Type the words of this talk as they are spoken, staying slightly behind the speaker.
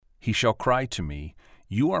He shall cry to me,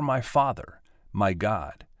 You are my Father, my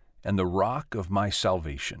God, and the rock of my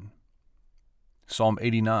salvation. Psalm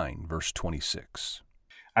 89, verse 26.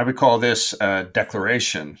 I would call this a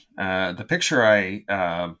declaration. The picture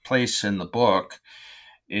I place in the book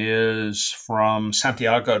is from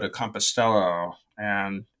Santiago de Compostela,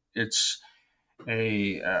 and it's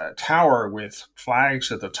a tower with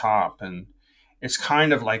flags at the top, and it's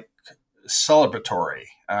kind of like celebratory.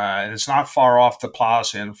 It's not far off the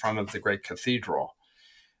plaza in front of the great cathedral.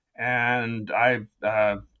 And I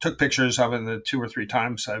took pictures of it the 2 or 3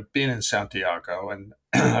 times I've been in Santiago, and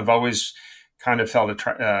I've always kind of felt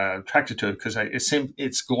attracted to it because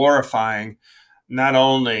it's glorifying not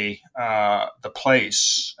only the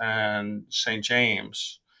place and St.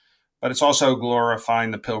 James, but it's also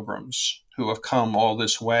glorifying the pilgrims who have come all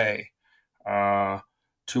this way to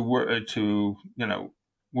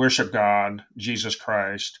worship God, Jesus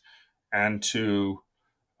Christ, and to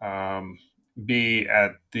be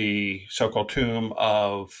at the so-called tomb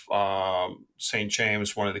of St.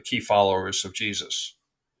 James, one of the key followers of Jesus.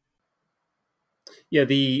 Yeah,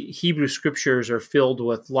 the Hebrew scriptures are filled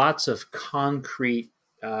with lots of concrete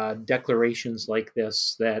declarations like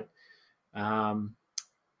this that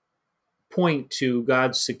point to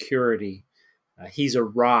God's security. He's a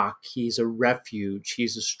rock, he's a refuge,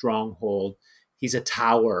 he's a stronghold, he's a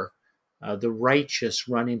tower. The righteous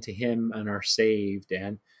run into him and are saved.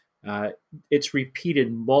 And it's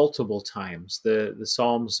repeated multiple times. The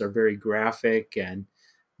Psalms are very graphic and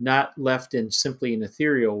not left in simply an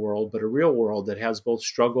ethereal world, but a real world that has both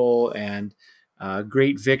struggle and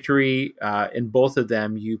great victory. In both of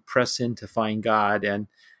them, you press in to find God. And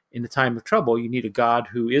in the time of trouble, you need a God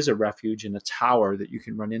who is a refuge and a tower that you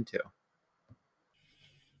can run into.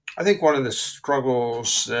 I think one of the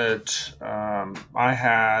struggles that I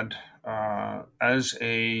had as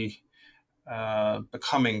a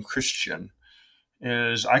becoming Christian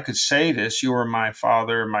is I could say this, You are my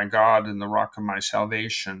Father, my God, and the rock of my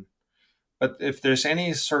salvation. But if there's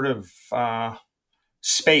any sort of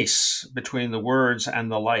space between the words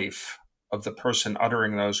and the life of the person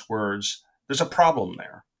uttering those words, there's a problem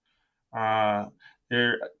there.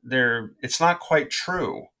 It's not quite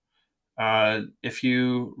true. If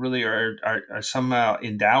you really are somehow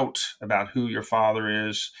in doubt about who your Father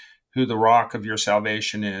is, who the rock of your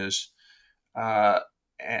salvation is,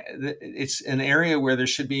 it's an area where there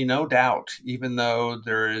should be no doubt, even though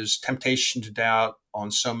there is temptation to doubt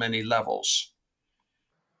on so many levels.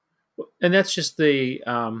 And that's just the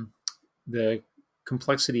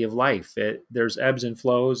complexity of life. There's ebbs and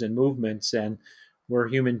flows and movements, and we're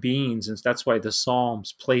human beings, and that's why the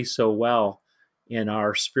Psalms play so well in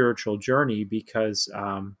our spiritual journey, because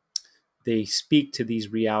they speak to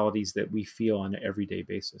these realities that we feel on an everyday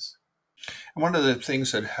basis. And one of the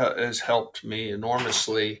things that has helped me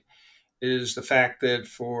enormously is the fact that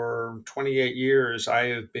for 28 years I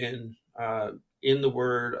have been in the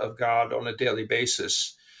Word of God on a daily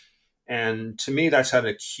basis. And to me, that's had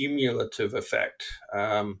a cumulative effect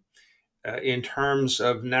in terms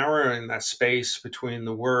of narrowing that space between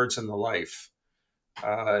the words and the life.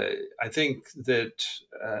 I think that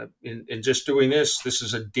in just doing this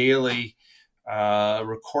is a daily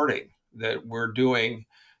recording that we're doing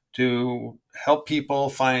to help people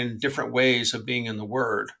find different ways of being in the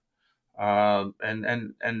Word,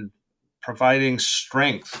 and providing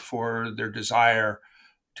strength for their desire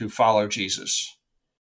to follow Jesus.